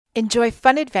Enjoy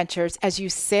fun adventures as you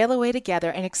sail away together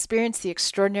and experience the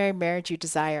extraordinary marriage you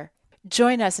desire.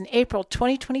 Join us in April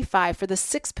 2025 for the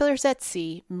Six Pillars at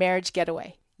Sea Marriage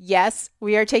Getaway. Yes,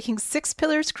 we are taking 6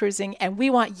 Pillars cruising, and we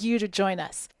want you to join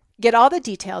us. Get all the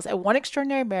details at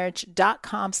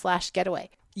oneextraordinarymarriage.com/getaway.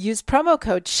 Use promo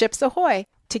code SHIPSAHOY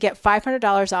to get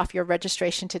 $500 off your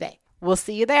registration today. We'll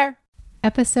see you there.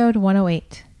 Episode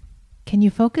 108. Can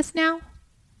you focus now?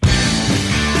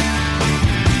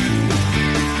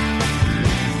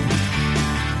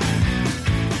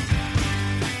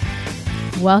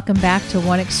 Welcome back to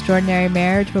One Extraordinary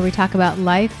Marriage, where we talk about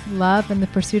life, love, and the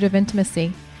pursuit of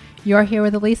intimacy. You're here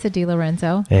with Elisa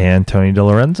DiLorenzo. And Tony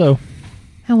DiLorenzo.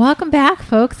 And welcome back,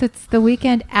 folks. It's the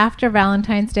weekend after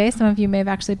Valentine's Day. Some of you may have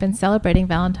actually been celebrating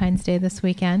Valentine's Day this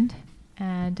weekend.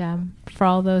 And for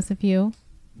all those of you,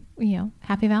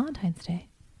 happy Valentine's Day.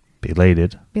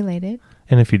 Belated.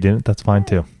 And if you didn't, that's fine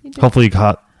too. Hopefully you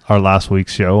caught our last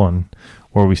week's show on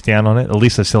where we stand on it.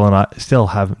 Elisa still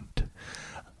haven't.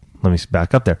 Let me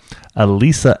back up there.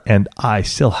 Elisa and I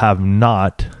still have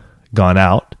not gone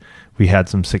out. We had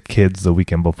some sick kids the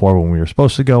weekend before when we were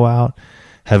supposed to go out.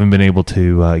 Haven't been able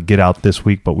to get out this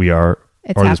week, but we are,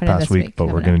 or this past week, but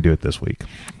we're going to do it this week.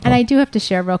 And I do have to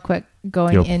share real quick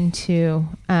going into,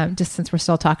 just since we're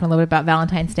still talking a little bit about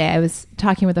Valentine's Day, I was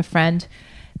talking with a friend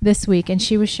this week, and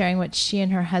she was sharing what she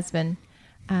and her husband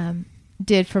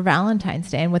did for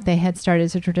Valentine's Day and what they had started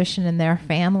as a tradition in their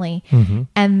family. Mm-hmm.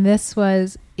 And this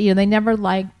was, they never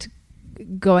liked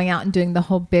going out and doing the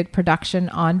whole big production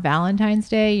on Valentine's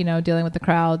Day, dealing with the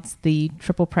crowds, the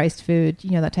triple priced food,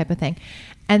 that type of thing.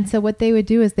 And so what they would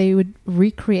do is they would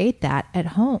recreate that at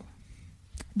home.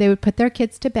 They would put their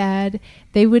kids to bed.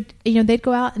 They would, they'd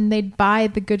go out and they'd buy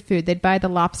the good food. They'd buy the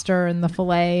lobster and the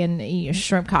filet and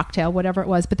shrimp cocktail, whatever it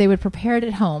was, but they would prepare it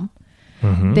at home.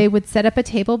 Mm-hmm. They would set up a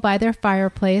table by their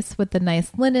fireplace with the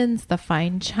nice linens, the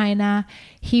fine china.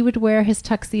 He would wear his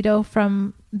tuxedo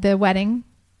from the wedding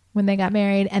when they got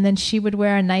married, and then she would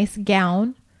wear a nice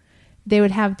gown. They would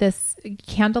have this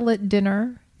candlelit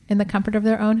dinner in the comfort of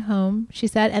their own home, she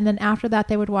said, and then after that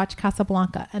they would watch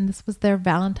Casablanca, and this was their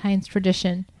Valentine's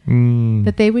tradition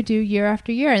that they would do year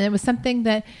after year. And it was something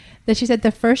that she said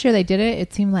the first year they did it,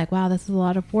 it seemed like, wow, this is a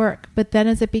lot of work. But then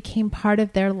as it became part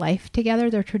of their life together,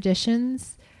 their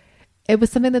traditions, it was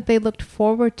something that they looked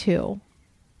forward to.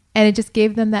 And it just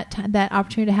gave them that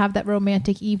opportunity to have that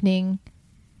romantic evening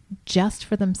just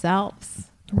for themselves.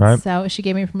 Right. So she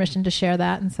gave me permission to share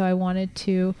that. And so I wanted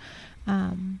to,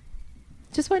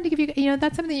 just wanted to give you,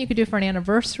 that's something you could do for an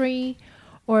anniversary,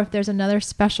 or if there's another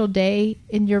special day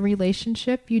in your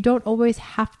relationship. You don't always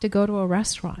have to go to a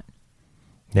restaurant.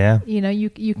 Yeah. You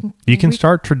can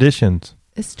start traditions.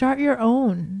 Start your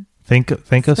own. Think of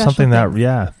something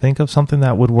think of something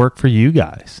that would work for you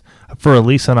guys. For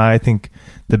Elisa and I think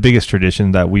the biggest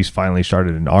tradition that we finally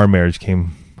started in our marriage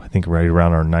came, I think, right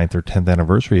around our 9th or 10th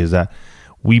anniversary, is that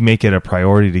we make it a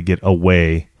priority to get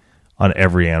away on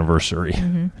every anniversary.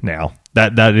 Mm-hmm. Now.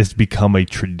 That has become a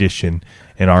tradition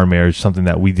in our marriage, something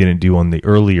that we didn't do on the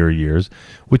earlier years,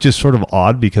 which is sort of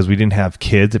odd because we didn't have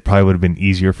kids. It probably would have been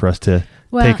easier for us to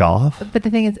take off. But the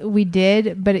thing is, we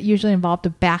did, but it usually involved a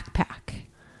backpack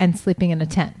and sleeping in a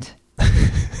tent.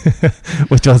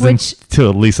 which wasn't to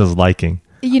Lisa's liking.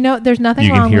 There's nothing wrong with that.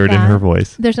 You can hear it in her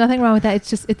voice. There's nothing wrong with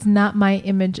that. It's not my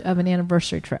image of an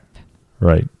anniversary trip.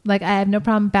 Right. Like, I have no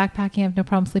problem backpacking. I have no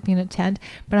problem sleeping in a tent.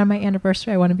 But on my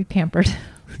anniversary, I want to be pampered.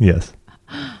 Yes.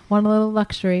 Want a little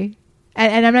luxury.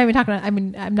 And I'm not even talking,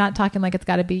 I'm not talking like it's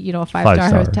got to be, a 5-star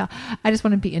hotel. I just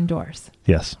want to be indoors.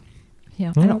 Yes.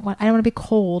 I don't want to be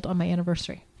cold on my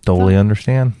anniversary. Totally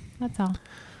understand. That's all.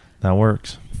 That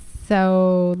works.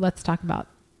 So let's talk about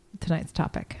tonight's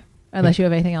topic. Unless you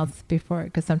have anything else before,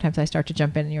 because sometimes I start to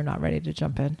jump in and you're not ready to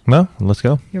jump in. No, let's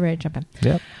go. You're ready to jump in.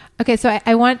 Yeah. Okay, so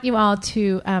I want you all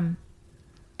to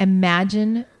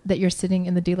imagine that you're sitting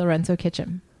in the DiLorenzo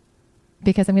kitchen,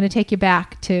 because I'm going to take you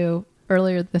back to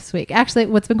earlier this week. Actually,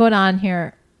 what's been going on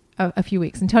here a few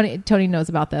weeks, and Tony knows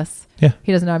about this. Yeah.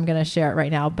 He doesn't know I'm going to share it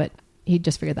right now, but he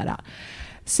just figured that out.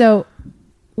 So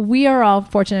we are all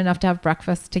fortunate enough to have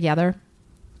breakfast together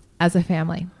as a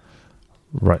family.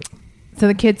 Right. So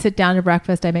the kids sit down to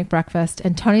breakfast. I make breakfast,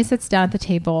 and Tony sits down at the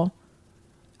table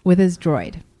with his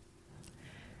droid.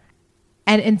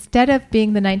 And instead of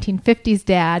being the 1950s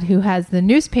dad who has the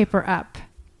newspaper up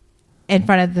in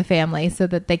front of the family so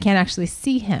that they can't actually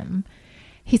see him,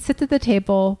 he sits at the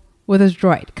table with his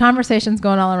droid. Conversations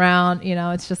going all around.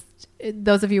 It's just,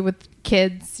 those of you with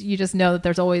kids, you just know that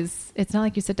there's always, it's not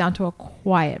like you sit down to a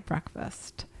quiet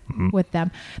breakfast with them.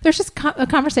 There's just a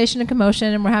conversation and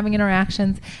commotion, and we're having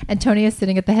interactions, and Tony is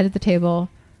sitting at the head of the table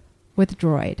with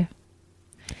droid.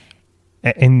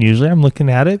 And usually I'm looking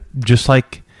at it just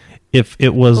like if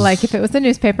it was the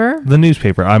newspaper. The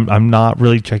newspaper. I'm not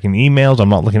really checking emails. I'm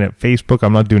not looking at Facebook.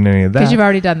 I'm not doing any of that. Because you've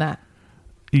already done that.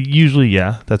 Usually,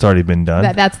 yeah, that's already been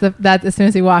done. That's as soon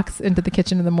as he walks into the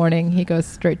kitchen in the morning, he goes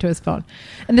straight to his phone.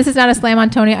 And this is not a slam on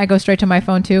Tony. I go straight to my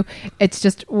phone too. It's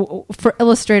just for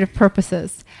illustrative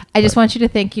purposes. I just want you to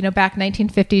think, back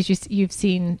 1950s, you've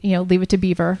seen, Leave It to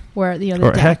Beaver, where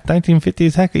or heck,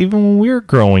 1950s, heck, even when we were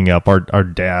growing up, our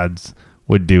dads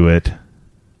would do it.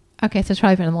 Okay, so it's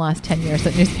probably been in the last 10 years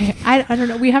that newspaper. I don't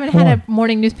know. We haven't had a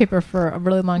morning newspaper for a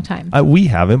really long time. We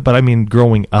haven't, but I mean,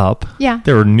 growing up,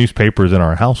 there were newspapers in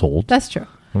our household. That's true.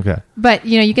 Okay. But,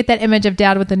 you get that image of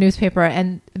dad with the newspaper,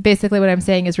 and basically what I'm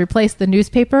saying is replace the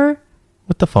newspaper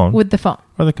with the phone. With the phone.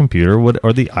 Or the computer,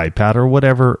 or the iPad, or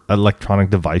whatever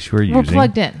electronic device you are using. We're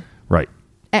plugged in. Right.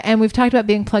 And we've talked about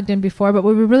being plugged in before, but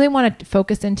what we really want to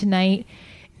focus in tonight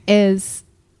is...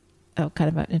 kind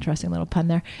of an interesting little pun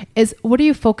there, is what are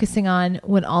you focusing on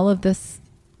when all of this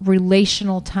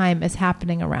relational time is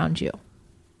happening around you?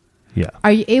 Yeah.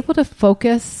 Are you able to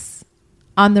focus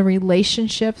on the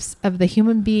relationships of the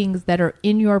human beings that are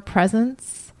in your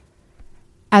presence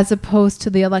as opposed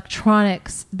to the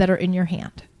electronics that are in your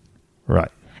hand? Right.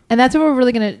 And that's what we're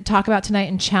really going to talk about tonight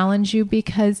and challenge you,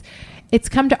 because it's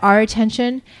come to our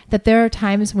attention that there are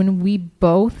times when we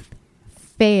both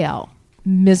fail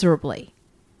miserably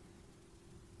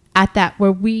at that,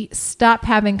 where we stop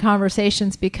having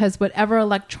conversations because whatever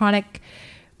electronic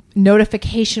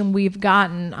notification we've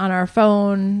gotten on our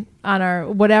phone, on our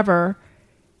whatever,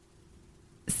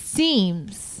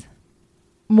 seems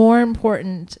more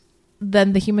important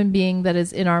than the human being that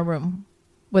is in our room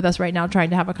with us right now trying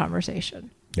to have a conversation.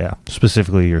 Yeah,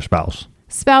 specifically your spouse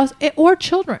or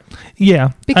children.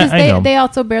 Yeah, because they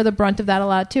also bear the brunt of that a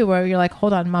lot too, where you're like,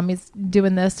 hold on, mommy's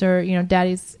doing this, or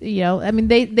daddy's, I mean,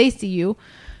 they see you.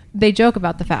 They joke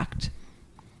about the fact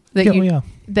that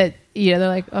they're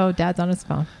like, oh, dad's on his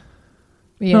phone.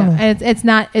 And it's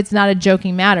not a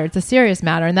joking matter. It's a serious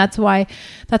matter. And that's why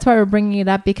we're bringing it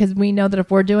up, because we know that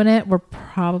if we're doing it, we're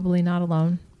probably not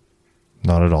alone.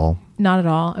 Not at all. Not at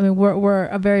all. I mean, we're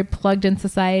a very plugged in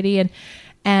society,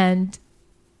 and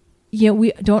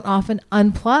we don't often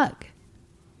unplug.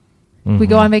 Mm-hmm. We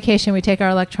go on vacation, we take our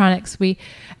electronics. The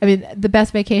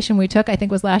best vacation we took, I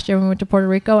think, was last year when we went to Puerto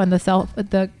Rico, and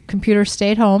the computer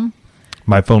stayed home.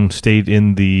 My phone stayed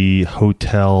in the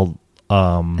hotel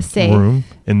room,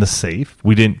 in the safe.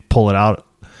 We didn't pull it out.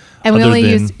 And we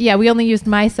only used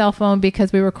my cell phone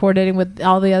because we were coordinating with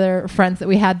all the other friends that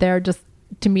we had there just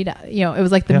to meet up. It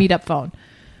was like the meetup phone.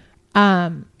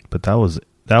 But that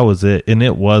was it. And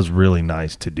it was really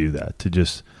nice to do that, to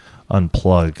just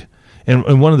unplug.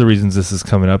 And one of the reasons this is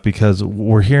coming up, because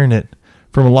we're hearing it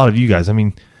from a lot of you guys. I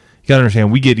mean, you got to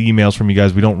understand, we get emails from you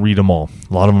guys. We don't read them all.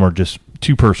 A lot of them are just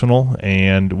too personal,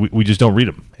 and we just don't read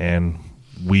them. And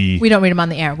we don't read them on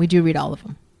the air. We do read all of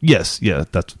them. Yes. Yeah.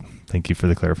 Thank you for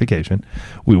the clarification.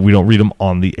 We don't read them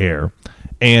on the air.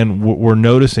 And we're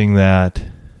noticing that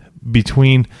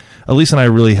between, Elise and I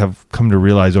really have come to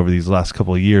realize over these last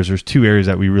couple of years, there's two areas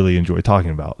that we really enjoy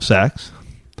talking about. Sex,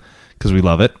 because we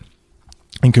love it,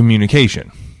 and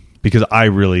communication, because I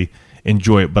really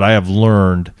enjoy it. But I have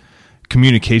learned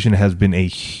communication has been a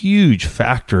huge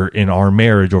factor in our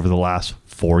marriage over the last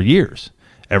 4 years,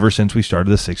 ever since we started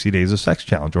the 60 Days of Sex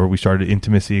Challenge, or we started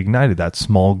Intimacy Ignited, that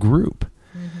small group.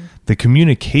 Mm-hmm. The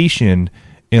communication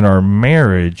in our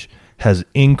marriage has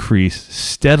increased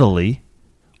steadily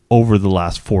over the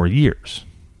last 4 years.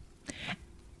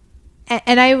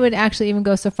 And I would actually even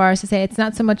go so far as to say it's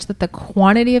not so much that the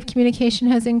quantity of communication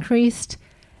has increased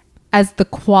as the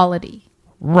quality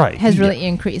has really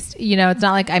increased. It's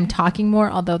not like I'm talking more,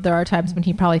 although there are times when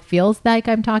he probably feels like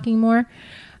I'm talking more.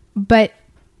 But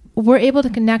we're able to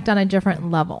connect on a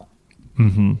different level.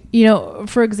 Mm-hmm.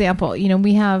 For example,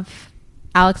 we have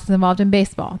Alex is involved in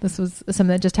baseball. This was something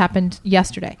that just happened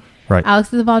yesterday. Right.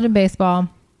 Alex is involved in baseball.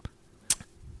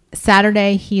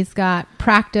 Saturday, he's got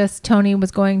practice. Tony was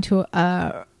going to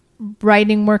a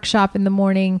writing workshop in the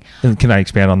morning. And can I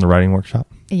expand on the writing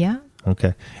workshop? Yeah.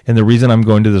 Okay. And the reason I'm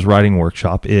going to this writing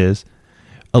workshop is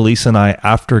Elise and I,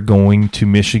 after going to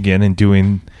Michigan and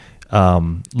doing,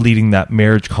 leading that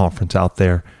marriage conference out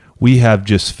there, we have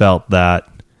just felt that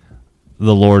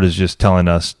the Lord is just telling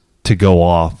us to go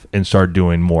off and start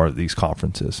doing more of these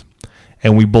conferences.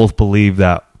 And we both believe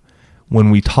that when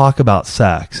we talk about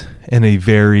sex in a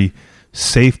very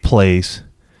safe place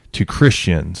to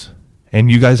Christians, and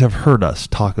you guys have heard us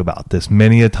talk about this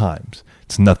many a times.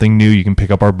 It's nothing new. You can pick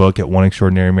up our book at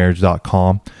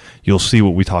oneextraordinarymarriage.com. You'll see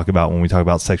what we talk about when we talk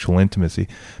about sexual intimacy.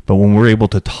 But when we're able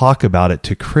to talk about it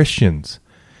to Christians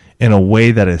in a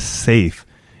way that is safe,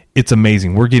 it's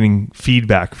amazing. We're getting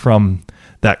feedback from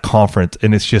that conference,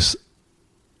 and it's just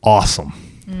awesome.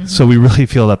 Mm-hmm. So we really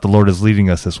feel that the Lord is leading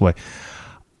us this way.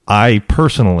 I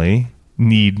personally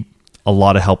need a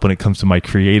lot of help when it comes to my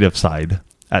creative side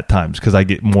at times, because I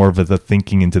get more of the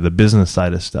thinking into the business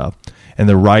side of stuff. And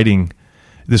the writing,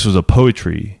 this was a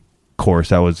poetry course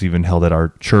that was even held at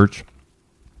our church.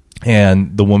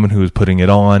 And the woman who was putting it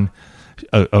on,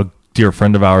 a dear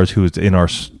friend of ours who was in our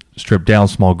stripped down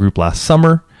small group last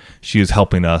summer, she was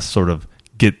helping us sort of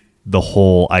get the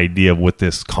whole idea of what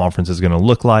this conference is going to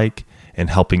look like, and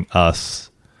helping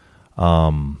us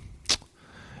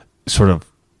sort of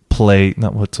play,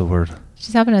 not what's the word?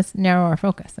 She's helping us narrow our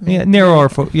focus. I mean, narrow our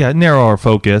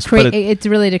focus. But it's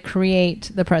really to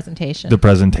create the presentation.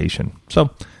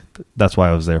 So that's why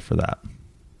I was there for that.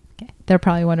 Okay. They're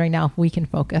probably wondering now if we can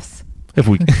focus. If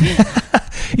we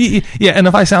yeah, and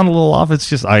if I sound a little off, it's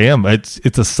just I am. It's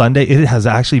a Sunday. It has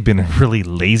actually been a really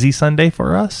lazy Sunday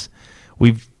for us.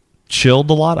 We've chilled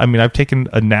a lot. I mean, I've taken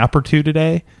a nap or two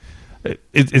today.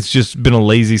 It's just been a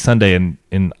lazy Sunday,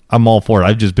 and I'm all for it.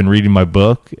 I've just been reading my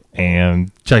book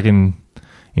and checking,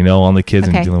 on the kids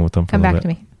and dealing with them. Come back to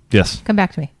me. Yes. Come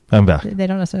back to me. I'm back. They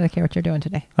don't necessarily care what you're doing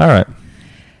today. All right.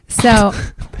 So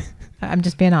I'm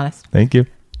just being honest. Thank you.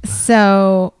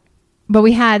 So, but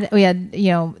we had,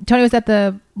 Tony was at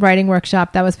the writing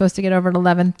workshop that was supposed to get over at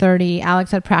 11:30.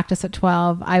 Alex had practice at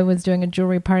 12. I was doing a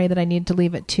jewelry party that I needed to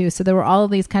leave at 2. So there were all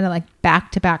of these kind of like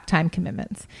back-to-back time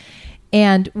commitments.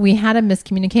 And we had a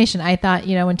miscommunication. I thought,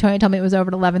 when Tony told me it was over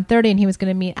at 11:30 and he was going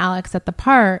to meet Alex at the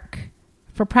park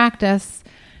for practice,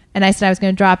 and I said I was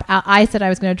going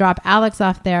to drop Alex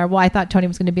off there. Well, I thought Tony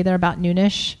was going to be there about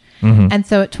noonish. Mm-hmm. And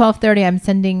so at 12:30, I'm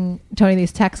sending Tony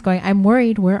these texts going, I'm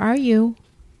worried. Where are you?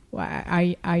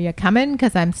 Are you coming?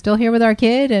 Because I'm still here with our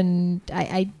kid, and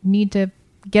I need to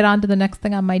get on to the next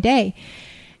thing on my day.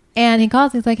 And he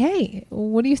calls. He's like, hey,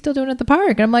 what are you still doing at the park?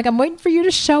 And I'm like, I'm waiting for you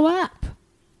to show up.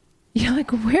 You're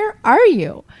like, where are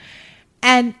you?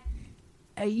 And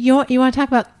you want to talk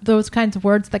about those kinds of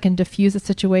words that can diffuse a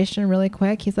situation really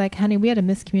quick? He's like, honey, we had a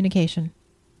miscommunication.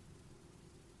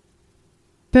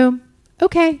 Boom.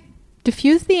 Okay.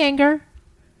 Diffuse the anger,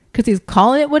 because he's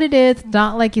calling it what it is. It's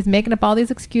not like he's making up all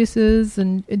these excuses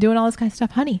and doing all this kind of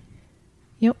stuff. Honey,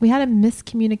 we had a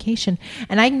miscommunication.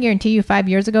 And I can guarantee you 5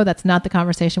 years ago, that's not the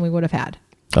conversation we would have had.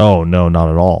 Oh, no, not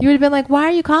at all. You would have been like, why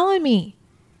are you calling me?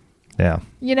 Yeah.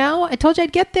 I told you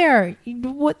I'd get there.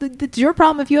 It's your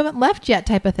problem if you haven't left yet,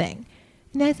 type of thing.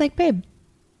 And I was like, babe,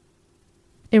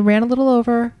 it ran a little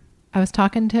over. I was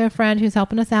talking to a friend who's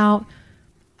helping us out.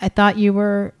 I thought you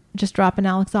were just dropping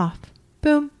Alex off.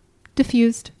 Boom.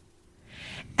 Diffused.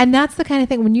 And that's the kind of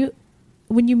thing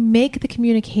when you make the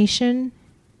communication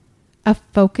a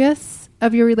focus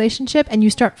of your relationship, and you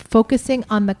start focusing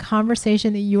on the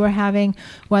conversation that you are having,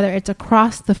 whether it's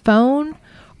across the phone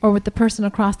or with the person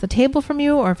across the table from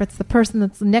you, or if it's the person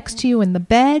that's next to you in the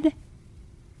bed,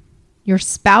 your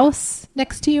spouse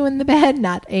next to you in the bed,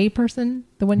 not a person,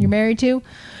 the one you're married to.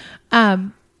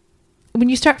 When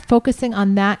you start focusing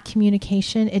on that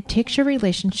communication, it takes your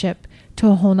relationship to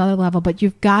a whole nother level, but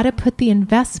you've got to put the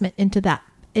investment into that,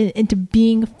 into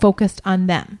being focused on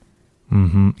them.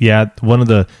 Mm-hmm. Yeah. One of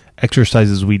the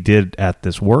exercises we did at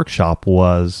this workshop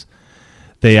was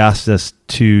they asked us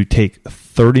to take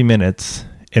 30 minutes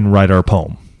and write our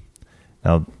poem.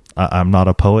 Now, I'm not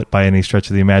a poet by any stretch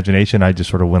of the imagination. I just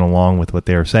sort of went along with what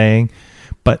they were saying.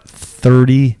 But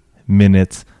 30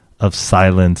 minutes of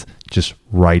silence, just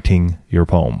writing your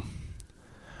poem.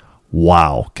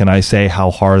 Wow. Can I say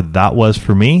how hard that was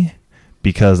for me?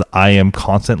 Because I am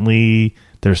constantly,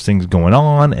 there's things going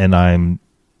on, and I'm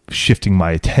shifting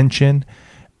my attention.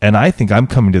 And I think I'm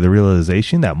coming to the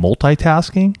realization that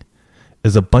multitasking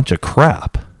is a bunch of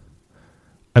crap.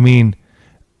 I mean,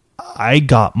 I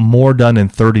got more done in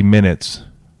 30 minutes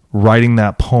writing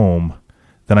that poem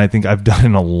than I think I've done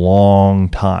in a long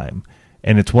time.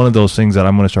 And it's one of those things that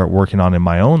I'm going to start working on in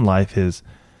my own life is,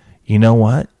 you know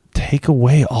what? Take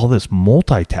away all this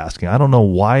multitasking. I don't know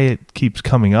why it keeps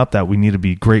coming up that we need to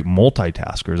be great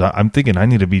multitaskers. I'm thinking I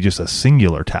need to be just a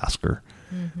singular tasker,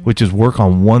 which is work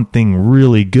on one thing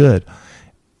really good.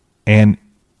 And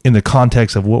in the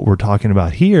context of what we're talking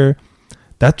about here,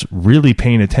 that's really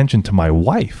paying attention to my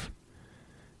wife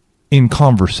in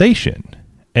conversation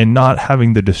and not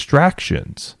having the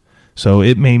distractions. So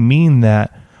it may mean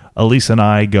that Elisa and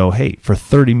I go, hey, for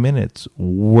 30 minutes,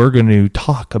 we're going to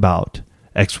talk about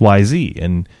XYZ.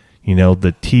 And,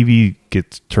 the TV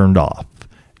gets turned off.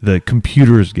 The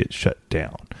computers get shut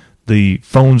down. The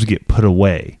phones get put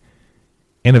away.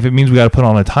 And if it means we got to put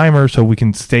on a timer so we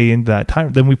can stay in that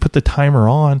time, then we put the timer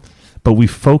on. but we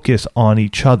focus on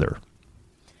each other.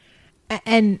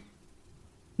 And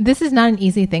this is not an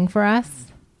easy thing for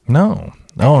us. No,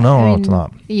 it's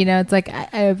not. You know, it's like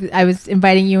I was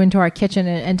inviting you into our kitchen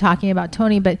and talking about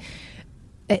Tony, but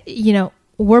you know,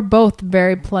 we're both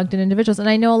very plugged in individuals, and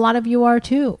I know a lot of you are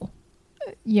too.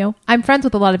 You know, I'm friends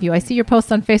with a lot of you. I see your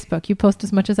posts on Facebook. You post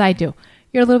as much as I do.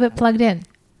 You're a little bit plugged in.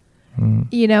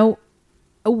 You know,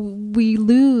 we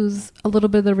lose a little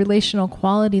bit of the relational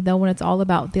quality though when it's all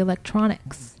about the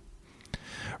electronics.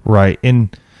 Right.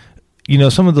 And you know,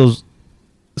 some of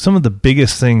the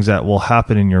biggest things that will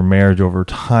happen in your marriage over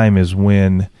time is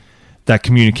when that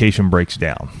communication breaks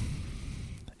down.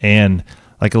 And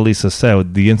like Elisa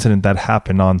said, the incident that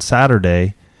happened on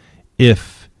Saturday,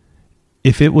 if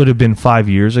it would have been 5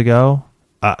 years ago,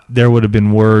 there would have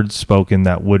been words spoken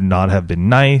that would not have been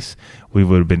nice. We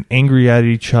would have been angry at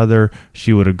each other.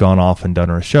 She would have gone off and done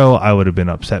her show. I would have been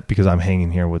upset because I'm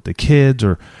hanging here with the kids,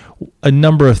 or a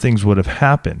number of things would have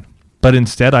happened. But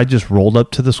instead, I just rolled up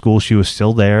to the school. She was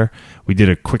still there. We did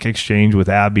a quick exchange with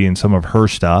Abby and some of her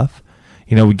stuff.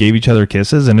 You know, we gave each other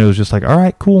kisses, and it was just like, all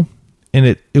right, cool. And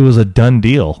it was a done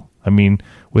deal. I mean,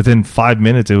 within 5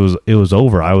 minutes, it was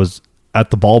over. I was at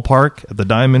the ballpark at the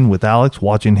Diamond with Alex,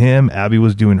 watching him. Abby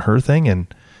was doing her thing,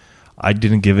 and I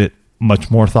didn't give it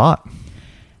much more thought.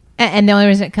 And the only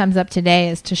reason it comes up today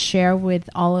is to share with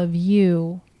all of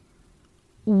you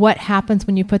what happens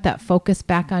when you put that focus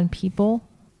back on people.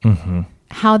 Mm-hmm.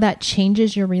 How that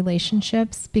changes your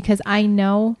relationships, because I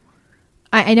know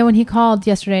when he called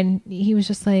yesterday and he was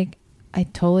just like, I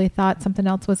totally thought something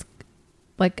else was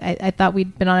like, I thought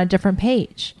we'd been on a different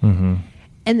page. Mm-hmm.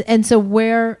 And so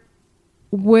where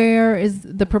is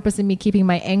the purpose of me keeping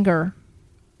my anger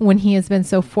when he has been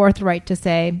so forthright to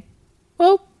say,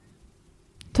 well,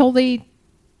 totally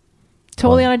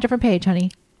on a different page,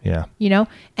 honey. Yeah. You know,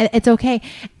 and it's okay.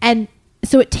 And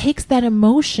so it takes that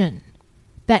emotion,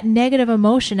 that negative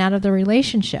emotion out of the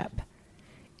relationship,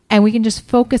 and we can just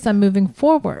focus on moving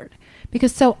forward.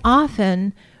 Because so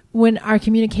often when our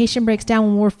communication breaks down,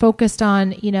 when we're focused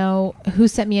on, you know, who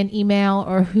sent me an email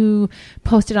or who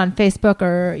posted on Facebook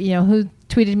or, you know, who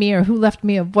tweeted me or who left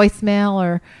me a voicemail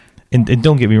or... And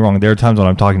don't get me wrong, there are times when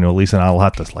I'm talking to Elisa and I'll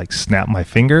have to like snap my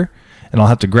finger and I'll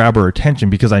have to grab her attention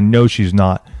because I know she's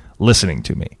not listening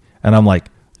to me. And I'm like,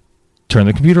 turn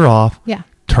the computer off. Yeah.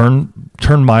 Turn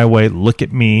my way, look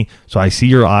at me so I see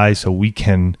your eyes so we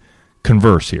can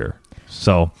converse here.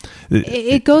 So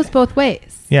it goes both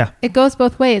ways. Yeah. It goes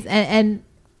both ways. And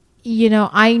you know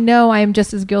I'm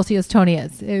just as guilty as Tony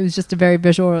is. It was just a very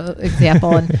visual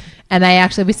example.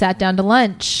 And we sat down to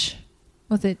lunch.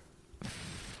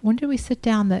 When did we sit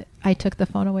down that I took the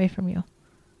phone away from you?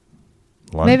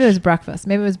 Lunch. Maybe it was breakfast.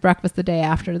 Maybe it was breakfast the day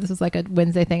after. This was like a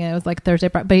Wednesday thing, and it was like Thursday.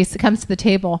 But he comes to the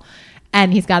table,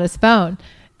 and he's got his phone,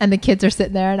 and the kids are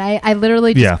sitting there, and I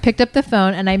literally just picked up the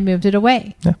phone and I moved it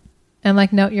away. Yeah. And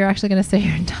like, no, you're actually going to sit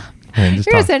here and talk. You're going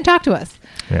to sit and talk to us.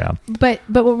 Yeah. But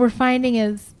what we're finding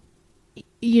is,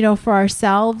 you know, for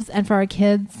ourselves and for our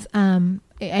kids,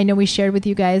 I know we shared with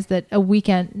you guys that a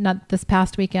weekend, not this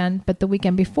past weekend, but the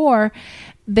weekend before,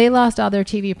 they lost all their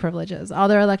TV privileges, all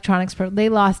their electronics. They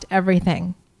lost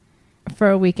everything for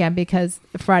a weekend because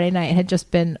Friday night had just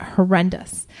been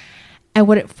horrendous. And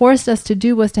what it forced us to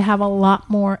do was to have a lot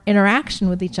more interaction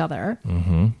with each other.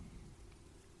 Mm-hmm.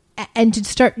 And to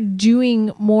start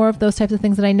doing more of those types of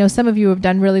things that I know some of you have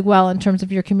done really well in terms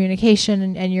of your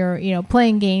communication and your, you know,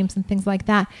 playing games and things like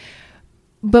that.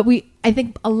 But I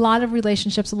think a lot of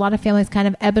relationships, a lot of families kind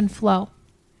of ebb and flow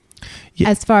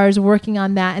as far as working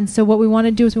on that. And so what we want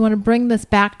to do is we want to bring this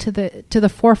back to the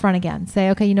forefront again. Say,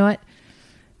 okay, you know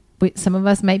what? Some of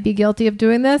us might be guilty of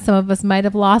doing this. Some of us might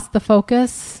have lost the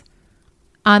focus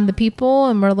on the people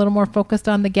and we're a little more focused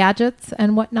on the gadgets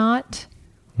and whatnot.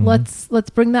 Mm-hmm. Let's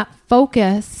bring that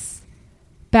focus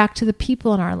back to the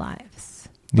people in our lives.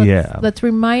 Let's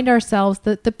remind ourselves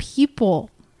that the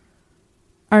people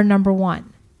are number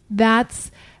one.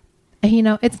 That's, you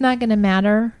know, it's not going to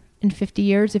matter in 50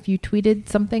 years if you tweeted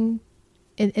something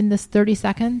in this 30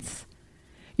 seconds.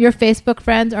 Your Facebook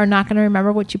friends are not going to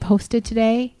remember what you posted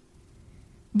today,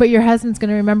 but your husband's going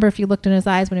to remember if you looked in his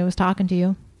eyes when he was talking to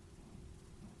you.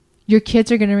 Your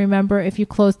kids are going to remember if you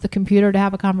closed the computer to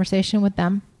have a conversation with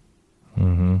them.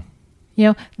 Mm-hmm. You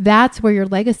know, that's where your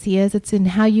legacy is. It's in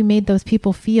how you made those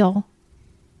people feel.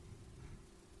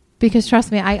 Because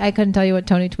trust me, I couldn't tell you what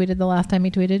Tony tweeted the last time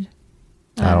he tweeted.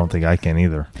 I don't think I can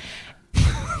either.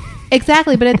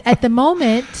 Exactly. But at the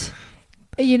moment,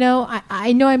 you know,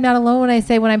 I know I'm not alone when I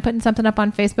say when I'm putting something up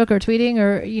on Facebook or tweeting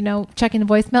or, you know, checking a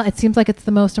voicemail, it seems like it's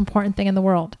the most important thing in the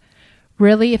world.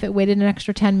 Really, if it waited an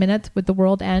extra 10 minutes, would the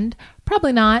world end?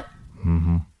 Probably not.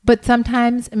 Mm-hmm. But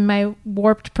sometimes in my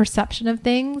warped perception of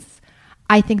things,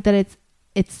 I think that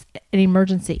it's an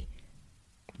emergency.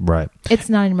 Right. It's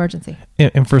not an emergency.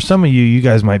 And for some of you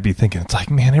guys might be thinking, it's like,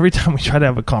 man, every time we try to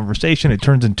have a conversation, it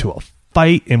turns into a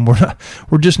fight, and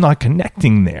we're just not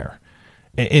connecting there.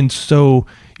 And so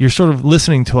you're sort of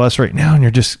listening to us right now, and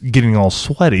you're just getting all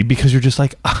sweaty because you're just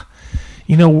like,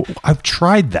 I've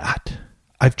tried that.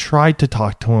 I've tried to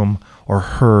talk to him or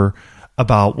her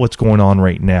about what's going on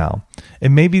right now.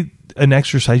 And maybe an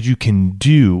exercise you can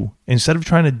do, instead of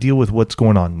trying to deal with what's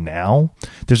going on now,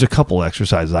 there's a couple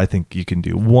exercises I think you can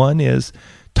do. One is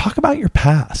talk about your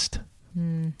past.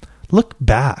 Look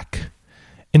back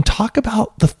and talk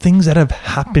about the things that have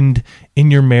happened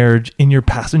in your marriage, in your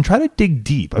past, and try to dig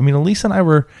deep. I mean, Elisa and I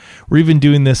were even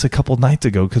doing this a couple nights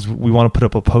ago because we want to put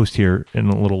up a post here in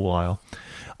a little while.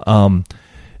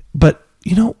 But,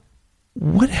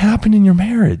 what happened in your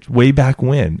marriage way back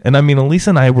when? And I mean, Elisa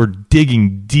and I were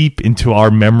digging deep into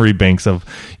our memory banks of,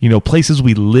 places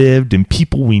we lived and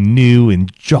people we knew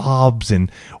and jobs. And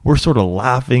we're sort of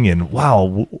laughing and,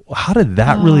 wow, how did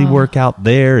that really work out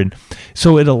there? And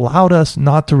so it allowed us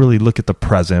not to really look at the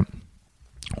present,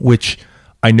 which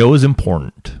I know is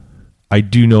important. I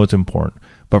do know it's important.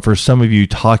 But for some of you,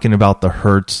 talking about the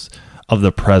hurts of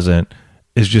the present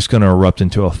is just going to erupt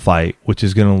into a fight, which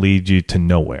is going to lead you to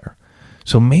nowhere.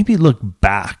 So maybe look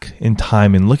back in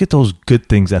time and look at those good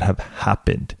things that have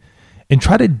happened and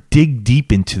try to dig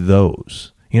deep into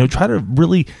those. Try to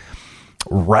really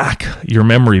rack your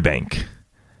memory bank,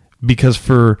 because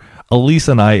for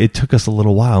Elisa and I, it took us a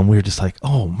little while, and we were just like,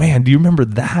 oh man, do you remember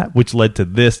that? Which led to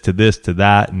this, to this, to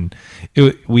that. And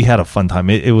we had a fun time.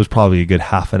 It was probably a good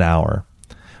half an hour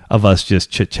of us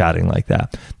just chit-chatting like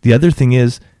that. The other thing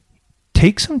is,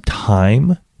 take some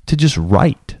time to just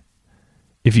write.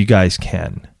 If you guys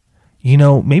can,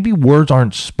 maybe words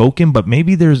aren't spoken, but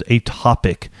maybe there's a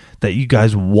topic that you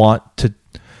guys want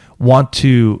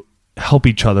to help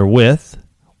each other with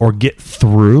or get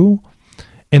through.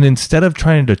 And instead of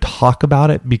trying to talk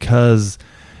about it because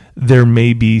there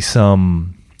may be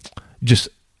some just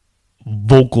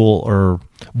vocal or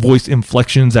voice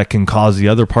inflections that can cause the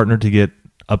other partner to get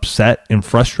upset and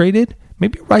frustrated,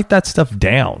 maybe write that stuff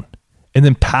down and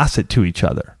then pass it to each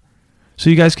other, so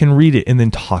you guys can read it and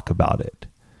then talk about it.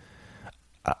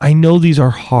 I know these are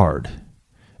hard.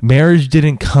 Marriage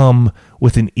didn't come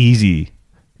with an easy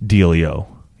dealio,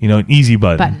 an easy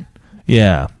button.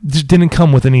 Yeah, just didn't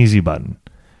come with an easy button.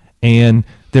 And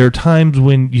there are times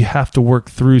when you have to work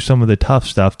through some of the tough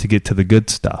stuff to get to the good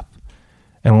stuff.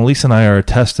 And Elisa and I are a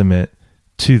testament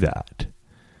to that.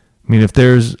 I mean, if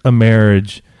there's a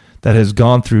marriage that has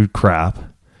gone through crap,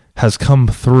 has come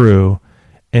through,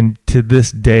 and to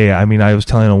this day, I mean, I was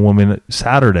telling a woman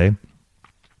Saturday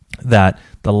that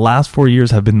the last 4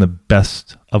 years have been the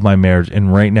best of my marriage.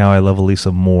 And right now I love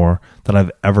Elisa more than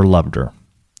I've ever loved her.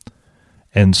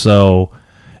 And so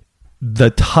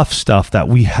the tough stuff that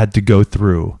we had to go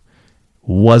through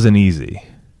wasn't easy,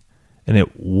 and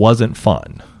it wasn't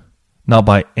fun, not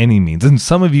by any means. And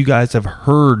some of you guys have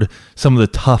heard some of the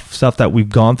tough stuff that we've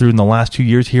gone through in the last 2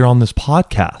 years here on this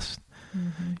podcast.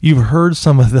 You've heard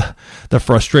some of the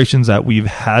frustrations that we've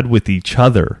had with each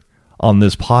other on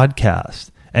this podcast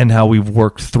and how we've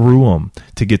worked through them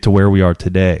to get to where we are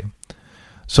today.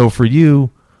 So for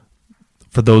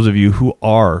those of you who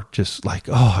are just like,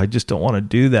 oh, I just don't want to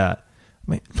do that.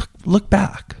 I mean, look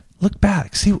back,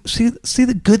 see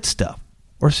the good stuff,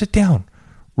 or sit down,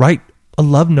 write a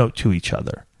love note to each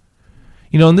other.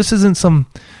 And this isn't some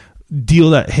deal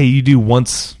that, hey, you do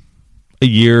once a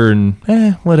year and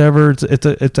whatever,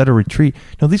 it's at a retreat.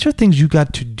 No, these are things you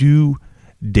got to do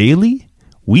daily,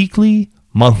 weekly,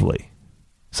 monthly.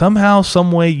 Somehow,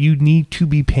 some way, you need to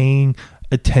be paying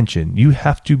attention. You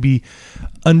have to be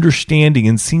understanding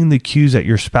and seeing the cues that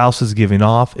your spouse is giving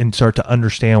off and start to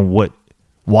understand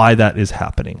why that is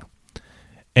happening.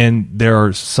 And there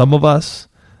are some of us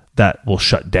that will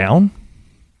shut down.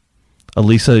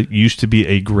 Elisa used to be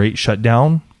a great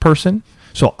shutdown person.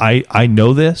 So I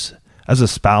know this as a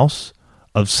spouse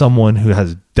of someone who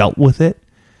has dealt with it,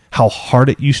 how hard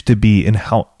it used to be and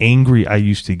how angry I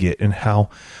used to get and how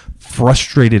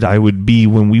frustrated I would be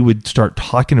when we would start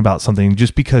talking about something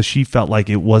just because she felt like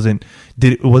it wasn't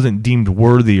deemed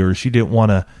worthy, or she didn't want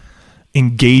to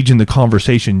engage in the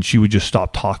conversation. She would just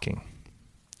stop talking,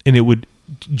 and it would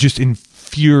just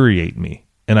infuriate me,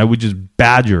 and I would just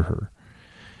badger her.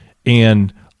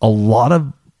 And a lot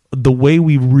of the way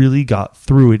we really got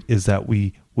through it is that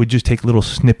we would just take little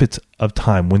snippets of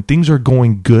time. When things are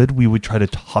going good, we would try to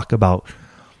talk about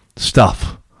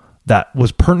stuff that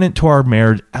was pertinent to our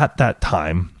marriage at that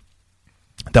time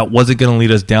that wasn't going to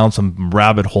lead us down some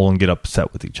rabbit hole and get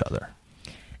upset with each other.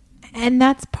 And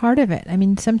that's part of it. I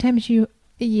mean, sometimes you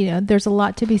know, there's a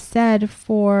lot to be said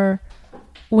for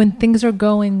when things are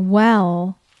going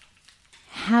well,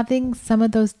 having some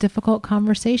of those difficult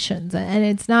conversations. And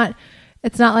it's not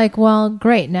like, well,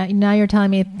 great. Now you're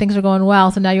telling me things are going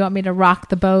well. So now you want me to rock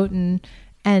the boat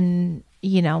and,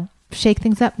 you know, shake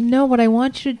things up. No, what I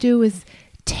want you to do is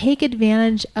take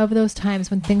advantage of those times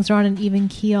when things are on an even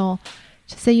keel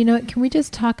to say, you know what, can we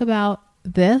just talk about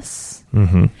this?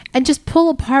 Mm-hmm. And just pull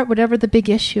apart whatever the big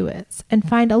issue is and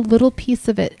find a little piece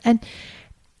of it. And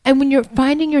when you're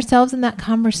finding yourselves in that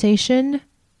conversation,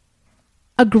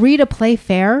 agree to play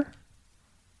fair.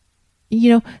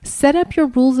 You know, set up your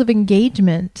rules of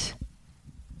engagement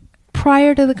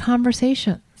prior to the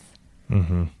conversations.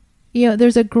 Mm-hmm. You know,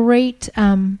 there's a great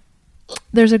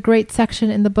section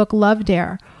in the book Love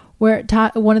Dare where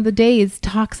one of the days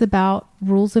talks about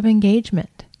rules of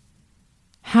engagement.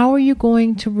 How are you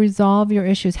going to resolve your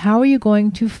issues? How are you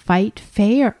going to fight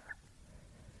fair?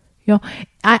 You know,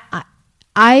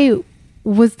 I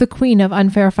was the queen of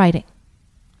unfair fighting.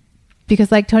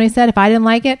 Because like Tony said, if I didn't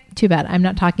like it, too bad. I'm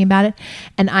not talking about it.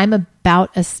 And I'm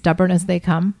about as stubborn as they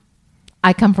come.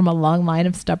 I come from a long line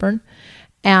of stubborn.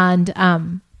 And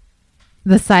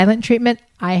the silent treatment,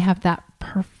 I have that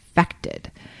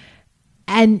perfected.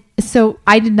 And so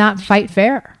I did not fight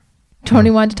fair.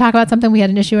 Tony wanted to talk about something. We had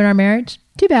an issue in our marriage.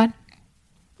 Too bad.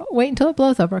 Wait until it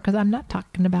blows over because I'm not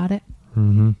talking about it.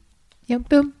 Mm-hmm. Yeah,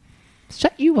 boom.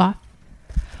 Shut you off.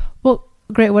 Well,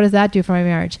 great. What does that do for my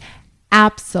marriage?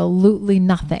 Absolutely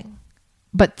nothing,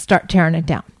 but start tearing it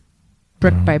down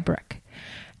brick by brick.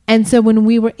 And so when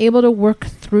we were able to work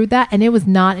through that, and it was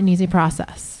not an easy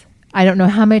process. I don't know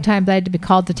how many times I had to be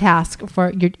called to task for,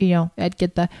 I'd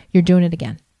get you're doing it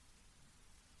again.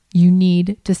 You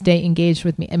need to stay engaged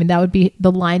with me. I mean, that would be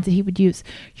the lines that he would use.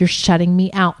 You're shutting me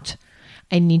out.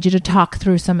 I need you to talk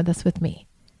through some of this with me.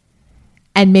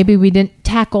 And maybe we didn't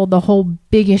tackle the whole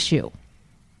big issue.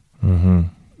 Mm-hmm.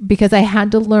 Because I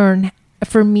had to learn.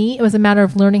 For me, it was a matter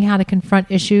of learning how to confront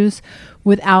issues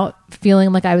without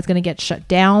feeling like I was going to get shut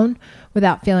down,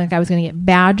 without feeling like I was going to get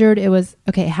badgered. It was,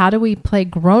 okay, how do we play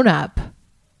grown up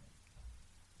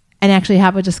and actually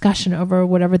have a discussion over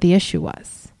whatever the issue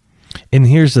was? And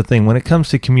here's the thing. When it comes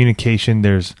to communication,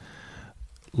 there's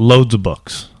loads of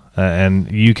books.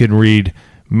 And you can read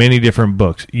many different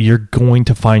books. You're going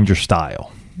to find your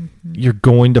style. Mm-hmm. You're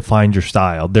going to find your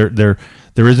style. There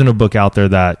isn't a book out there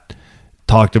that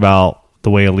talked about the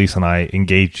way Elise and I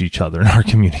engaged each other in our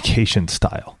communication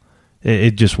style.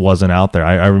 It just wasn't out there.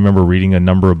 I remember reading a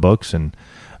number of books, and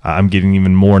I'm getting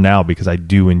even more now because I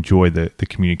do enjoy the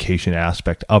communication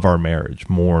aspect of our marriage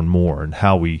more and more, and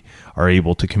how we are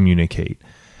able to communicate,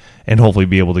 and hopefully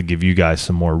be able to give you guys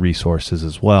some more resources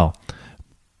as well.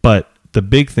 But the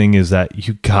big thing is that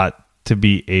you got to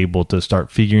be able to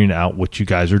start figuring out what you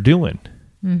guys are doing.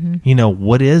 Mm-hmm. You know,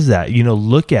 what is that? You know,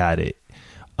 look at it.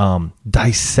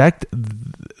 Dissect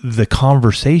the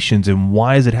conversations and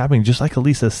why is it happening? Just like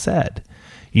Elisa said,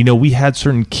 you know, we had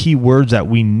certain key words that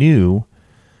we knew,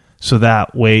 so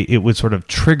that way it would sort of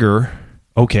trigger,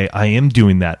 okay, I am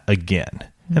doing that again.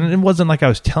 Mm-hmm. And it wasn't like I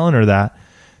was telling her that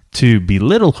to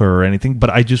belittle her or anything, but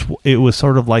it was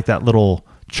sort of like that little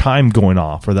chime going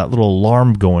off or that little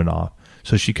alarm going off,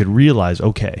 so she could realize,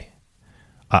 okay,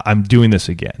 I'm doing this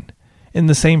again. And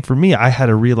the same for me. I had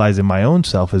to realize in my own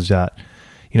self is that,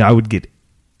 you know, I would get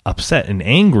upset and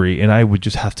angry, and I would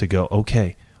just have to go,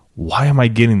 okay, why am I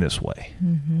getting this way?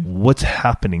 Mm-hmm. What's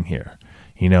happening here?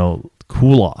 You know,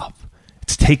 cool off.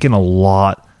 It's taken a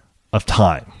lot of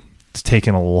time. It's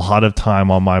taken a lot of time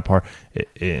on my part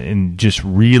in just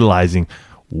realizing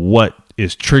what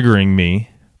is triggering me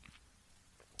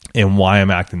and why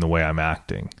I'm acting the way I'm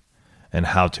acting and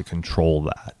how to control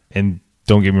that. And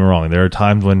don't get me wrong, there are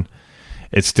times when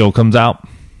it still comes out.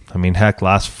 I mean, heck,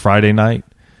 last Friday night,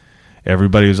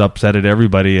 everybody was upset at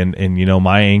everybody, and you know,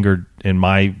 my anger and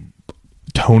my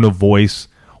tone of voice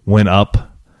went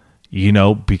up, you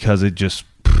know, because it just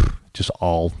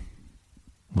all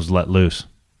was let loose.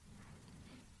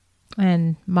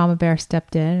 And Mama Bear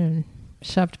stepped in and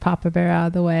shoved Papa Bear out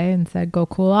of the way and said, "Go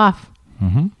cool off.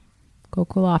 Mm-hmm. Go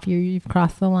cool off. You've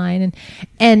crossed the line."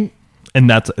 And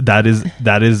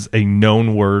that is a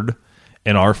known word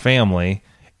in our family.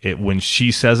 When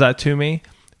she says that to me,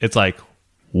 it's like,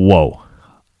 whoa,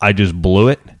 I just blew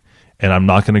it, and I'm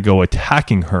not going to go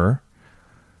attacking her.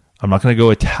 I'm not going to go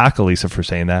attack Elisa for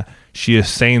saying that. She is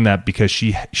saying that because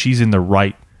she's in the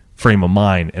right frame of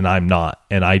mind, and I'm not,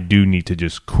 and I do need to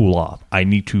just cool off. I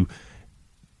need to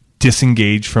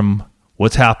disengage from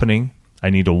what's happening. I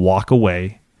need to walk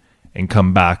away and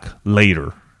come back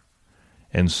later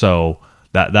And so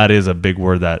that is a big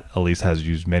word that Elise has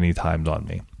used many times on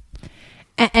me.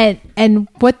 And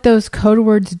what those code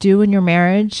words do in your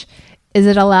marriage is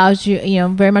it allows you,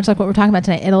 very much like what we're talking about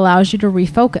tonight, it allows you to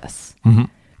refocus. Mm-hmm.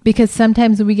 Because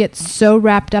sometimes we get so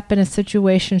wrapped up in a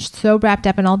situation, so wrapped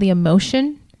up in all the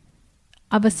emotion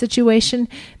of a situation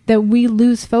that we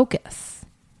lose focus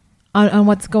on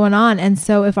what's going on. And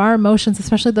so if our emotions,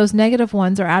 especially those negative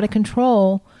ones, are out of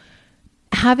control,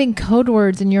 having code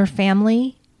words in your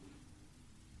family,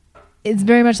 it's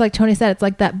very much like Tony said, it's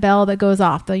like that bell that goes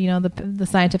off, the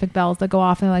scientific bells that go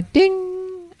off and they're like,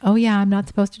 ding, oh yeah, I'm not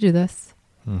supposed to do this.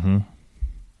 Mm-hmm.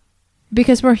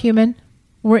 Because we're human.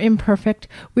 We're imperfect.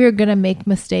 We are going to make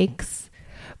mistakes.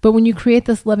 But when you create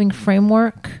this loving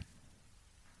framework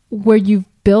where you've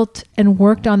built and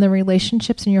worked on the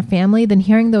relationships in your family, then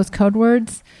hearing those code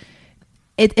words,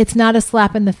 it's not a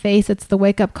slap in the face. It's the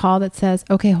wake-up call that says,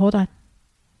 okay, hold on.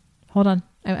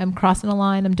 I'm crossing a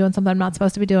line. I'm doing something I'm not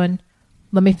supposed to be doing.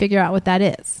 Let me figure out what that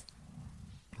is.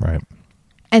 Right.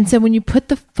 And so when you put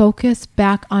the focus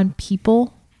back on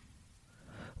people,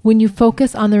 when you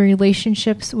focus on the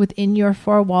relationships within your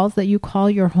four walls that you call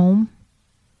your home,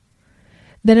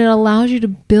 then it allows you to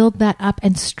build that up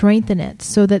and strengthen it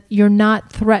so that you're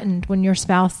not threatened when your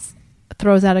spouse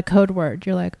throws out a code word.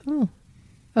 You're like, oh,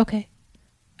 okay.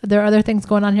 There are other things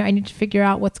going on here. I need to figure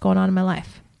out what's going on in my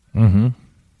life. Mm-hmm.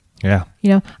 Yeah.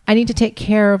 I need to take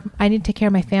care of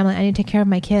my family. I need to take care of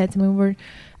my kids. I mean,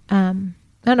 I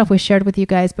don't know if we shared with you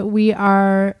guys, but we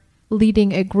are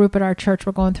leading a group at our church.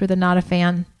 We're going through the Not a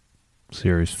Fan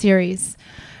series.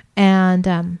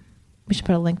 And we should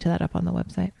put a link to that up on the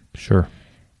website. Sure.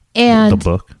 And the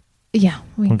book. Yeah,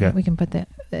 we can put that.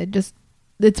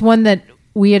 It's one that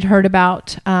we had heard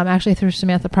about actually through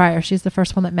Samantha Pryor. She's the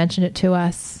first one that mentioned it to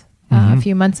us a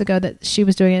few months ago that she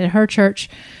was doing it at her church.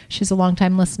 She's a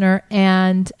longtime listener,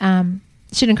 and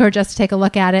she'd encourage us to take a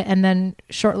look at it. And then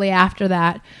shortly after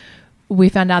that, we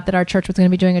found out that our church was going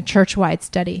to be doing a church-wide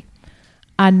study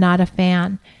on Not a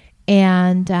Fan.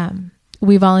 And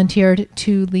we volunteered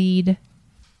to lead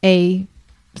a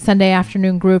Sunday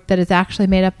afternoon group that is actually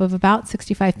made up of about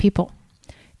 65 people.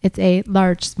 It's a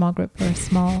large, small group or a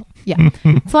small,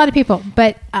 it's a lot of people.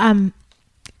 But,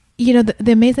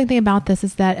 the amazing thing about this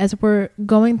is that as we're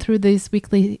going through these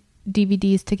weekly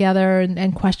DVDs together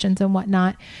and questions and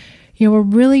whatnot, we're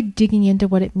really digging into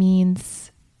what it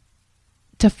means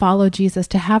to follow Jesus,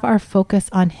 to have our focus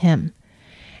on him.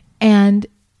 And,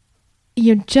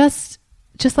 just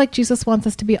like Jesus wants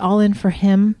us to be all in for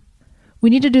him, we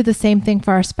need to do the same thing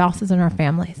for our spouses and our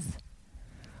families.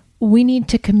 We need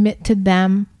to commit to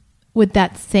them with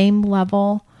that same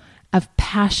level of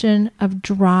passion, of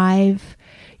drive,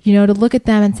 to look at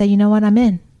them and say, you know what, I'm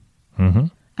in. Mm-hmm.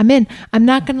 I'm in. I'm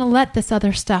not going to let this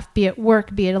other stuff, be it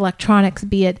work, be it electronics,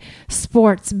 be it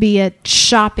sports, be it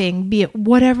shopping, be it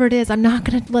whatever it is, I'm not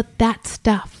going to let that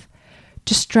stuff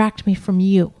distract me from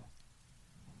you.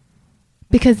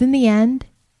 Because in the end,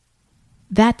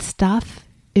 that stuff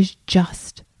is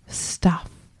just stuff.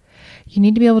 You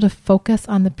need to be able to focus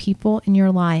on the people in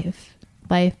your lives,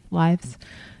 because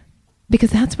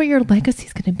that's where your legacy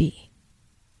is going to be.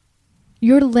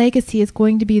 Your legacy is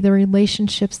going to be the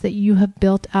relationships that you have